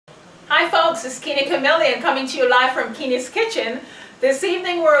Hi folks, it's Kini Chameleon coming to you live from Kini's Kitchen. This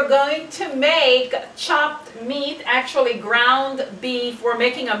evening we're going to make chopped meat, actually ground beef. We're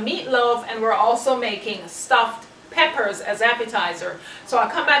making a meatloaf and we're also making stuffed peppers as appetizer. So I'll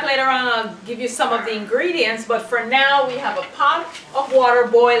come back later on and I'll give you some of the ingredients, but for now we have a pot of water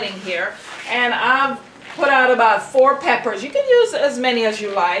boiling here and I've put out about 4 peppers. You can use as many as you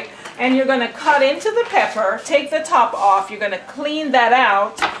like, and you're going to cut into the pepper, take the top off, you're going to clean that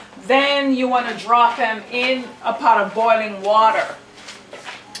out. Then you want to drop them in a pot of boiling water.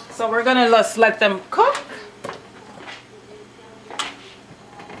 So we're going to just let them cook.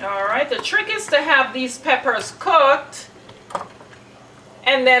 Alright, the trick is to have these peppers cooked,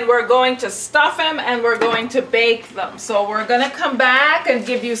 and then we're going to stuff them and we're going to bake them. So we're going to come back and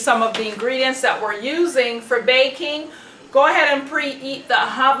give you some of the ingredients that we're using for baking. Go ahead and preheat the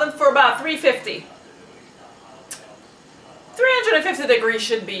oven for about 350. 350 degrees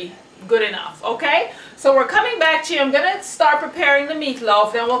should be good enough, okay? So we're coming back to you. I'm going to start preparing the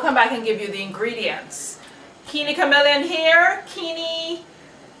meatloaf, then we'll come back and give you the ingredients. Kini Chameleon here,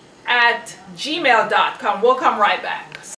 Kini@gmail.com. We'll come right back.